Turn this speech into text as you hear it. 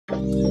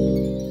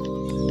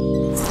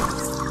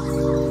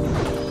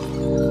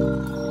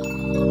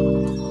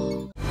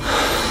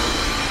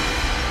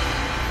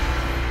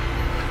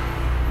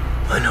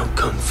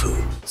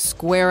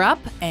Square up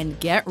and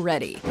get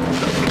ready.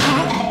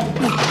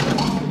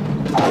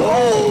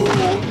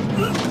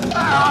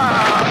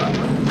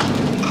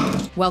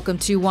 Welcome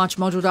to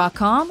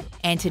WatchMojo.com,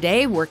 and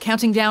today we're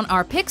counting down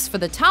our picks for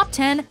the top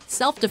 10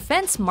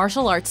 self-defense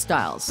martial arts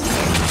styles.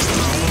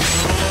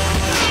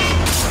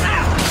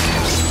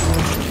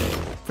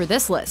 For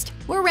this list,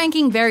 we're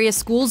ranking various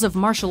schools of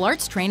martial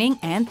arts training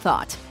and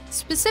thought,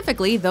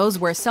 specifically those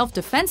where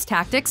self-defense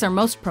tactics are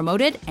most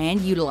promoted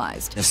and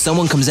utilized. If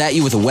someone comes at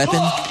you with a weapon,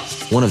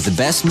 one of the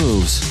best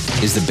moves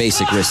is the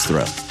basic wrist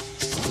throw.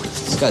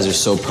 These guys are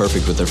so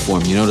perfect with their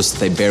form. You notice that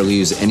they barely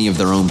use any of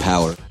their own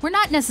power. We're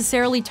not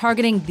necessarily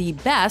targeting the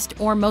best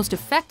or most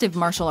effective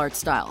martial arts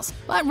styles,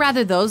 but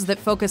rather those that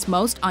focus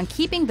most on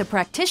keeping the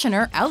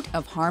practitioner out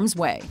of harm's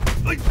way.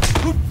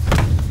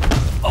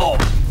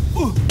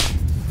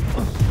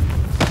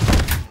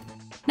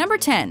 Number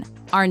 10.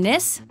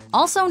 Arnis,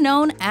 also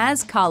known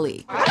as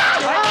Kali.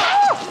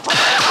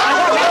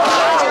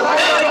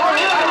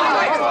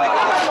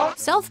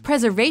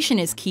 Self-preservation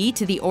is key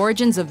to the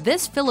origins of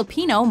this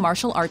Filipino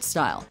martial arts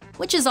style,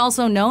 which is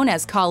also known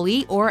as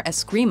Kali or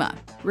Eskrima.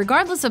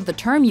 Regardless of the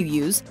term you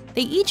use,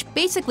 they each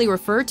basically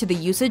refer to the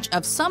usage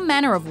of some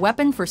manner of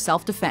weapon for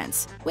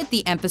self-defense, with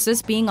the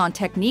emphasis being on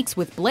techniques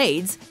with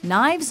blades,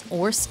 knives,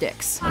 or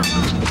sticks.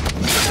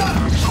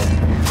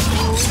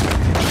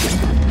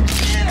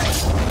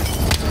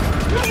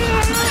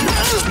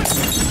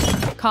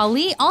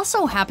 Kali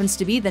also happens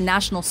to be the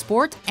national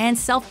sport and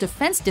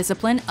self-defense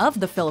discipline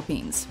of the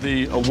Philippines.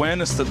 The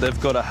awareness that they've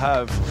got to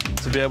have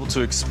to be able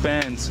to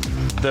expand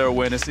their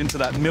awareness into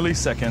that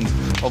millisecond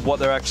of what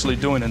they're actually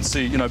doing and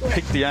see,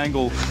 pick the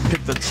angle,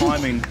 pick the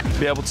timing,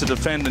 be able to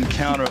defend and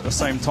counter at the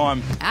same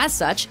time. As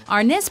such,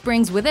 Arnis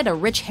brings with it a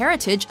rich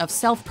heritage of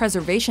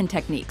self-preservation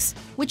techniques,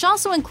 which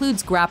also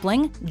includes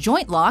grappling,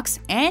 joint locks,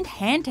 and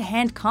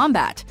hand-to-hand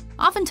combat,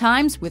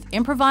 oftentimes with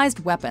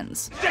improvised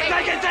weapons. Take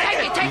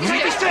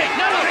the stick!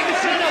 No, take the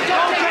stick!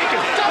 Don't take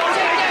it! Don't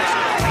take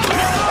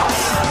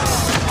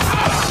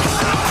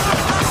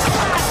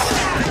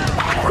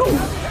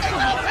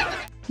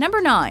it! Number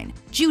 9.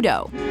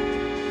 Judo.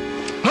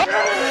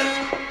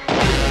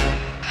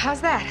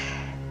 How's that?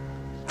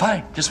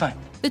 Fine, just fine.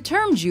 The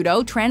term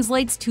judo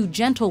translates to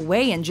gentle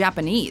way in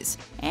Japanese,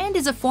 and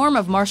is a form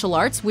of martial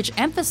arts which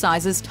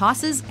emphasizes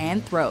tosses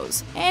and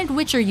throws, and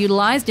which are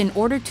utilized in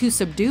order to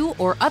subdue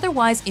or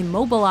otherwise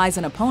immobilize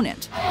an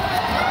opponent.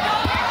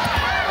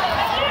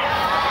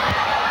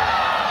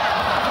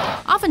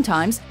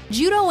 Oftentimes,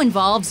 judo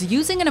involves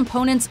using an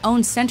opponent's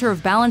own center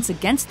of balance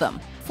against them,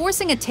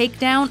 forcing a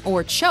takedown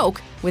or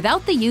choke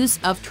without the use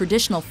of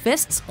traditional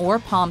fists or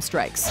palm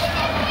strikes.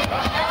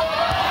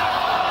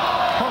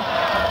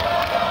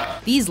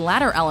 These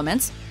latter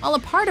elements, while a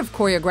part of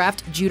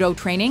choreographed judo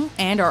training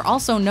and are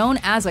also known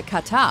as a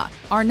kata,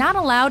 are not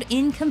allowed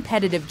in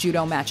competitive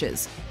judo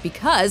matches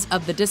because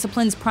of the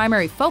discipline's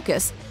primary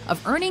focus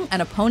of earning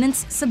an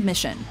opponent's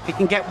submission. He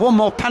can get one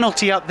more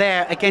penalty up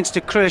there against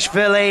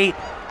Akrishvili,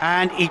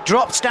 and he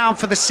drops down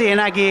for the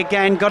Sianagi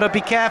again. Got to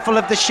be careful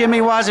of the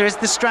shimiwaza. Is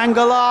the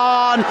strangle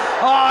on?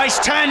 Oh, he's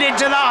turned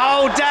into the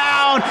hold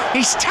down.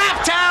 He's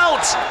tapped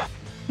out.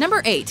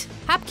 Number 8.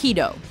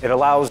 Hapkido. It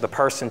allows the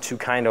person to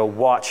kind of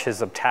watch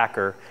his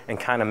attacker and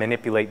kind of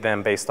manipulate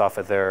them based off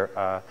of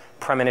their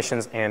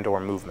premonitions and or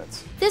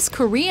movements. This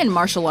Korean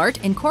martial art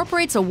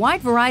incorporates a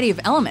wide variety of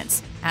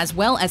elements, as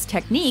well as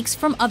techniques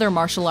from other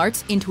martial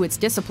arts into its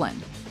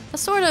discipline. A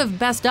sort of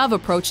best-of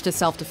approach to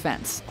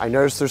self-defense. I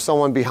noticed there's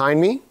someone behind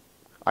me.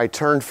 I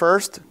turn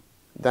first,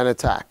 then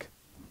attack.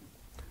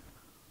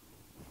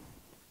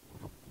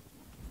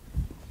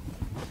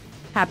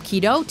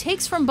 Hapkido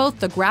takes from both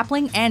the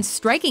grappling and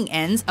striking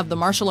ends of the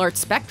martial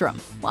arts spectrum,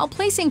 while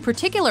placing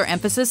particular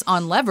emphasis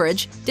on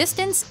leverage,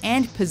 distance,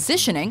 and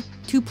positioning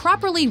to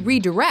properly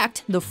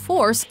redirect the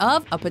force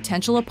of a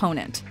potential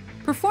opponent.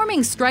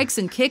 Performing strikes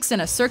and kicks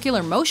in a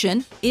circular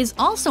motion is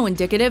also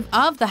indicative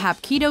of the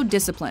Hapkido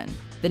discipline.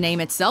 The name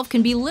itself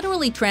can be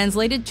literally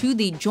translated to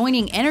the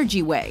joining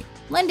energy way,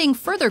 lending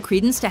further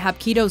credence to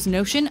Hapkido's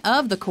notion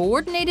of the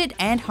coordinated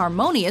and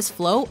harmonious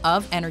flow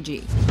of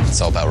energy. It's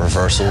all about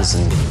reversals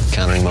and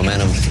countering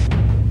momentum.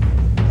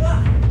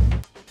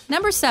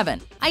 Number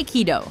 7.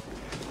 Aikido.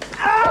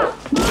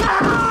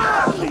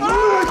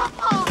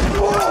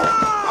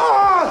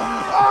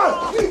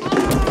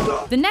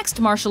 The next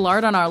martial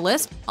art on our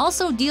list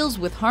also deals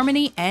with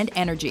harmony and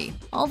energy,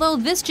 although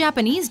this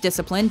Japanese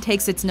discipline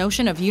takes its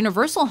notion of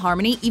universal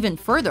harmony even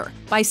further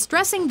by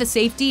stressing the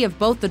safety of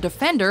both the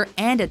defender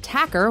and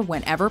attacker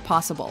whenever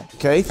possible.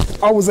 Okay,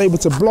 I was able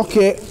to block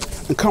it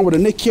and come with a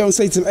Nikkyo and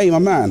say to him, hey, my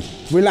man,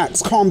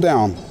 relax, calm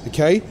down,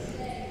 okay?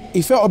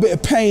 He felt a bit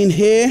of pain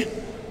here,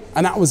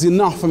 and that was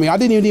enough for me. I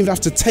didn't even have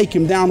to take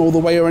him down all the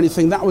way or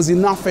anything. That was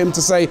enough for him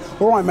to say,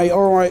 all right, mate,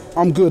 all right,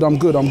 I'm good, I'm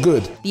good, I'm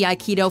good. The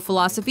Aikido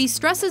philosophy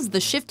stresses the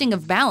shifting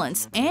of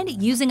balance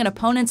and using an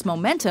opponent's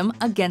momentum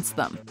against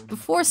them,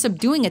 before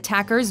subduing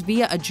attackers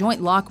via a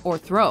joint lock or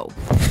throw.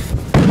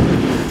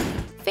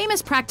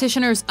 Famous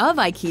practitioners of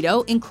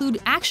Aikido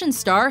include action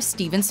star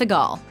Steven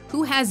Seagal,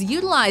 who has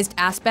utilized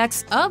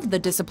aspects of the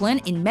discipline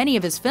in many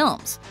of his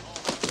films.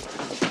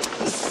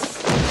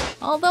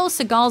 Although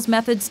Seagal's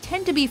methods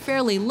tend to be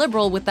fairly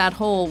liberal with that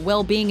whole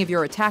well-being of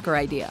your attacker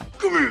idea.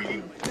 Come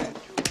here.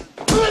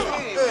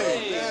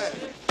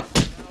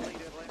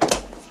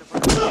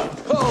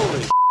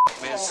 Holy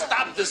man,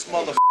 stop this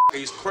motherfucker,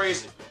 he's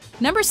crazy.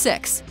 Number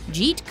 6.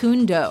 Jeet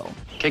Kune Do.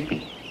 Kick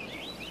me.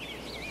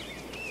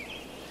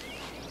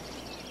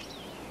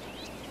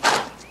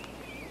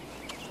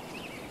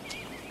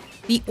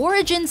 The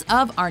origins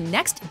of our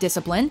next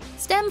discipline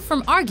stem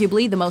from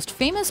arguably the most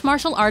famous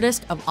martial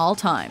artist of all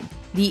time,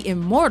 the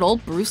immortal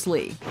Bruce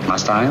Lee. My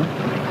style?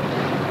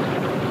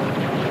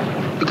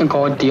 You can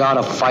call it the art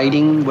of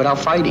fighting without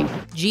fighting.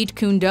 Jeet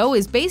Kune Do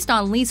is based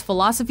on Lee's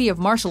philosophy of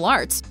martial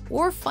arts,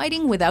 or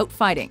fighting without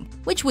fighting,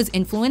 which was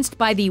influenced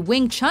by the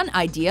Wing Chun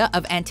idea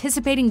of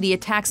anticipating the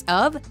attacks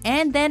of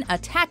and then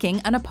attacking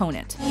an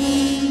opponent.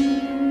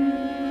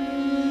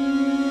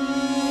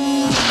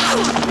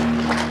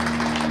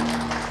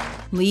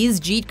 Lee's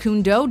Jeet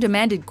Kune Do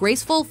demanded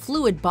graceful,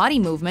 fluid body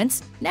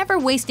movements, never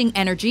wasting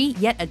energy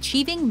yet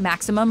achieving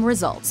maximum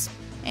results.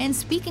 And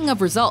speaking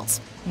of results,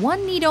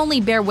 one need only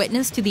bear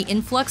witness to the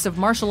influx of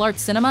martial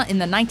arts cinema in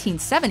the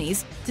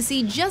 1970s to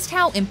see just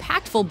how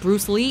impactful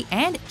Bruce Lee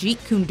and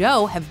Jeet Kune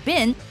Do have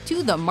been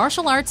to the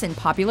martial arts and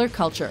popular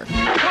culture.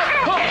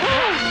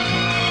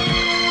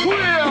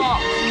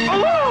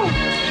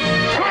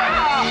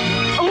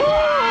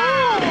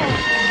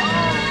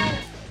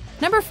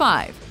 Number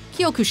 5.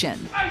 Kyokushin.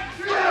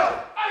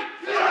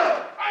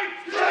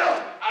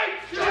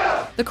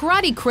 The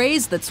karate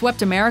craze that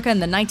swept America in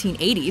the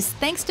 1980s,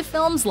 thanks to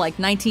films like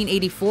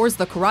 1984's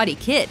The Karate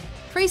Kid,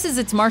 traces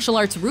its martial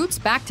arts roots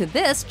back to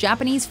this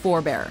Japanese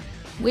forebear,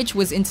 which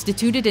was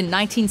instituted in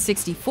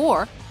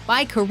 1964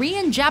 by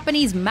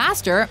Korean-Japanese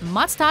master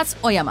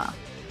Matsutatsu Oyama.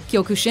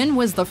 Kyokushin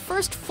was the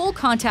first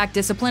full-contact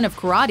discipline of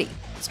karate,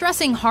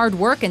 stressing hard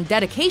work and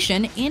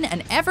dedication in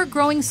an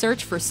ever-growing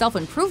search for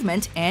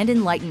self-improvement and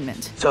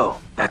enlightenment. So,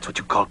 that's what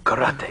you call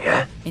karate,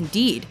 eh?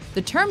 Indeed,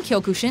 the term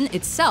Kyokushin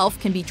itself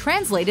can be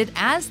translated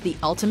as the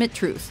ultimate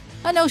truth,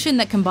 a notion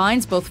that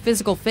combines both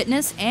physical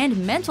fitness and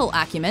mental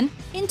acumen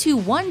into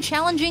one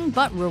challenging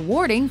but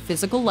rewarding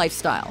physical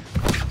lifestyle.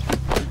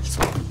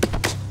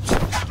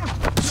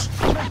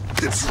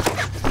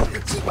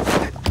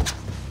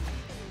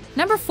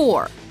 Number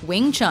 4.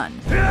 Wing Chun.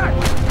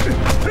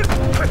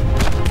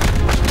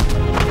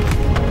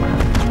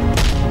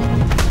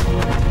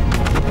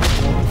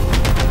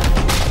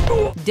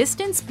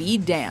 Distance be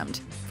damned,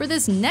 for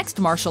this next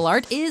martial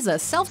art is a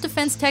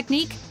self-defense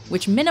technique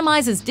which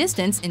minimizes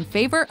distance in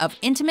favor of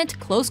intimate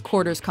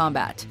close-quarters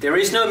combat. There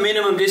is no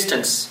minimum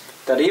distance,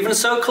 that even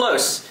so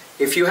close,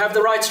 if you have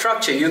the right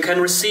structure, you can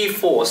receive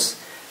force.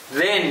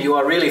 Then you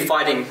are really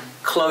fighting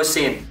close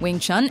in. Wing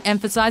Chun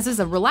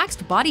emphasizes a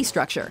relaxed body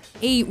structure,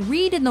 a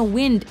reed in the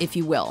wind, if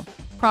you will,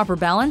 proper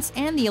balance,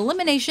 and the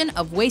elimination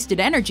of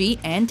wasted energy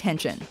and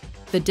tension.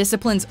 The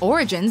discipline's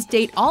origins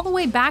date all the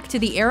way back to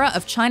the era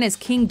of China's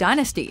Qing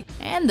dynasty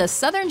and the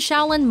southern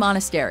Shaolin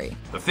monastery.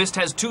 The fist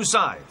has 2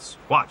 sides.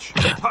 Watch.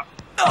 The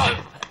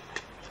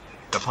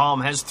palm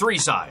has 3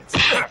 sides.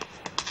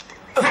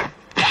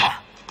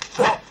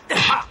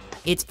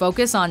 Its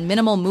focus on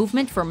minimal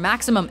movement for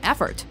maximum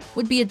effort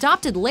would be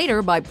adopted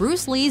later by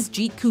Bruce Lee's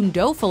Jeet Kune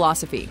Do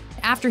philosophy,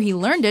 after he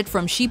learned it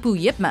from Shipu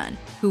Ip Man,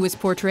 who was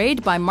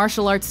portrayed by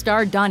martial arts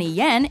star Donnie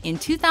Yen in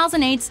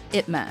 2008's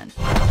Ip Man.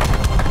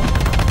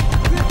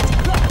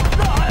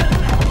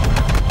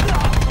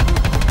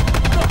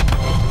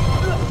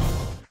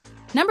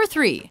 Number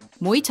 3.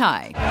 Muay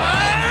Thai.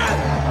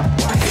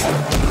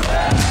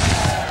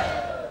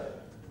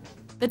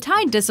 The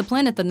Thai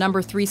discipline at the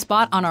number 3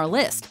 spot on our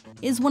list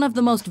is one of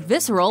the most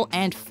visceral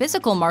and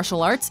physical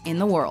martial arts in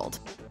the world,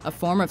 a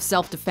form of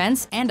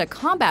self-defense and a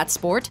combat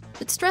sport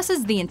that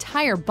stresses the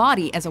entire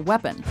body as a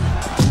weapon.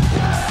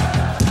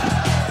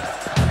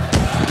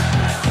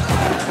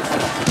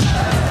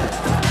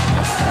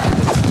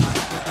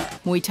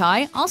 Muay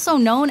Thai, also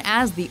known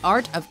as the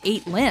art of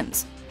 8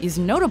 limbs, is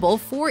notable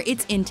for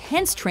its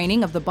intense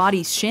training of the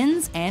body's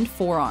shins and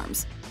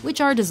forearms,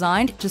 which are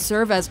designed to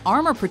serve as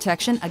armor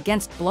protection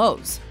against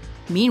blows.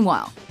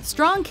 Meanwhile,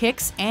 strong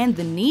kicks and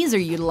the knees are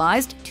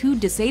utilized to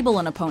disable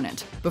an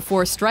opponent,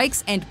 before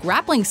strikes and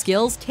grappling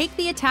skills take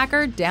the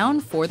attacker down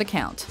for the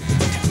count.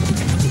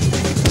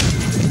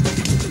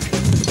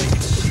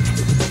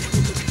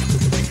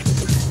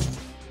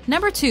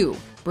 Number 2.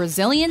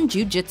 Brazilian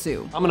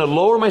Jiu-Jitsu. I'm gonna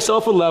lower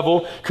myself a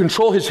level,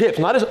 control his hips,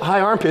 not his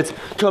high armpits,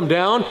 come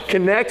down,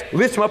 connect,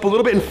 lift him up a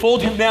little bit and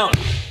fold him down.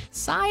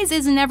 Size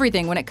isn't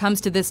everything when it comes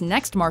to this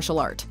next martial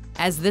art,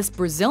 as this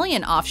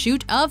Brazilian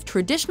offshoot of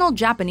traditional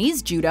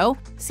Japanese judo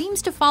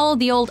seems to follow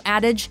the old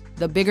adage,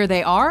 the bigger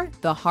they are,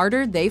 the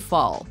harder they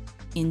fall.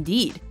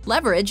 Indeed,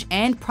 leverage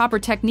and proper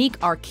technique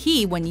are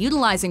key when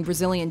utilizing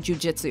Brazilian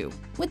Jiu-Jitsu,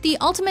 with the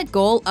ultimate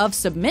goal of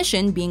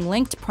submission being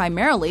linked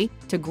primarily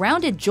to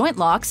grounded joint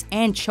locks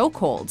and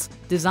chokeholds,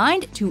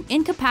 designed to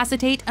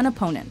incapacitate an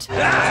opponent.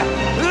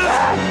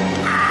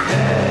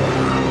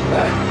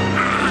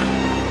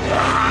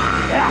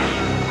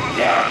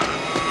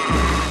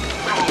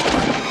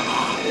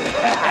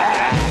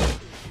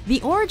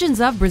 The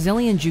origins of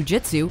Brazilian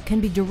Jiu-Jitsu can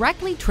be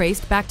directly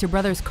traced back to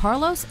brothers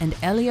Carlos and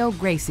Helio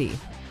Gracie,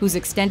 whose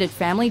extended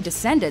family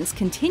descendants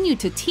continue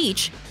to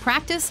teach,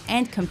 practice,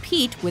 and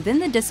compete within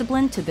the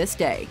discipline to this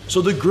day.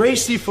 So the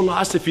Gracie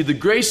philosophy, the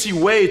Gracie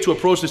way to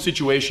approach the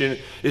situation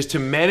is to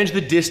manage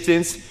the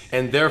distance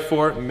and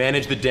therefore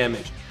manage the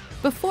damage.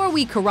 Before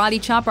we karate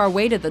chop our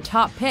way to the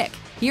top pick,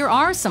 here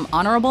are some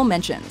honorable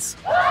mentions.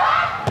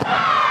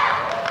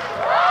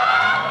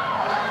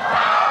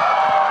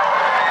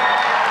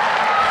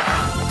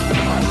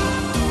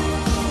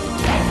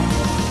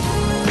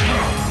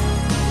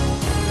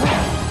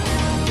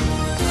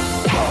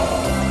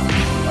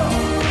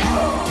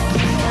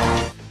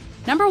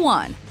 Number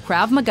 1,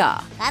 Krav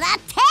Maga.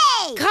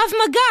 Karate! Krav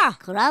Maga!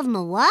 Krav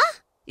Maga?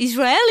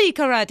 Israeli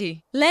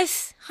karate.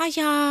 Less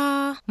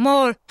haya,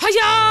 more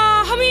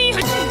haya, hami,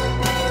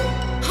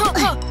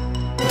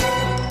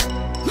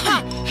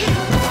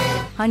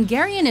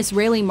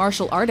 Hungarian-Israeli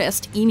martial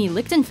artist Emi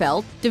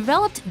Lichtenfeld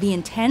developed the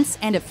intense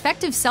and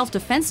effective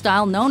self-defense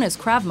style known as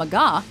Krav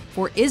Maga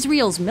for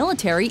Israel's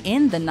military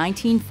in the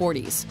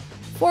 1940s.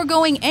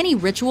 Foregoing any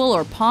ritual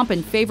or pomp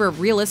in favor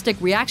of realistic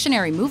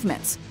reactionary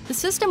movements, the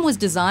system was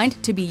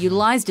designed to be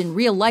utilized in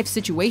real-life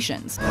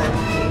situations.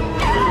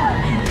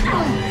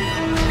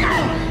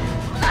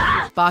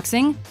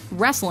 Boxing,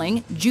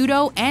 wrestling,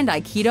 judo, and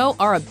aikido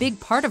are a big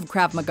part of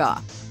Krav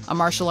Maga, a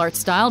martial arts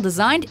style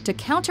designed to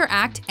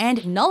counteract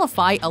and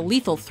nullify a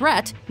lethal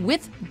threat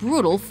with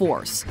brutal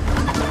force.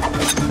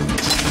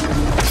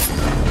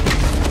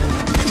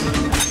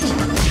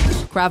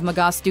 Krav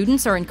Maga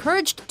students are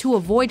encouraged to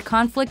avoid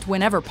conflict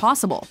whenever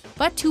possible,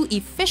 but to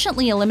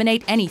efficiently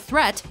eliminate any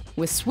threat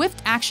with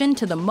swift action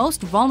to the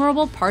most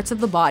vulnerable parts of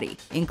the body,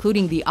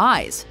 including the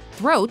eyes,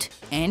 throat,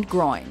 and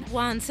groin.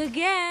 Once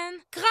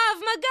again,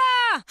 Krav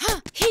Maga!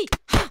 Ha, he,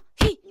 ha,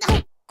 he.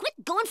 No,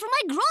 quit going for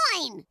my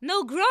groin!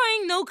 No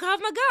groin, no Krav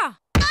Maga.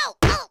 Oh,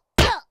 oh,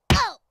 oh,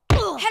 oh,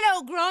 oh.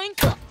 Hello,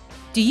 groin.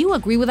 Do you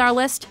agree with our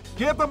list?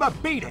 Give him a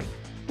beating.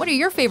 What are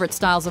your favorite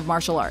styles of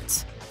martial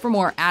arts? For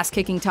more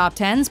ass-kicking top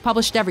 10s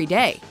published every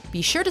day,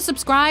 be sure to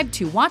subscribe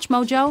to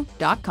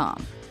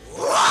WatchMojo.com.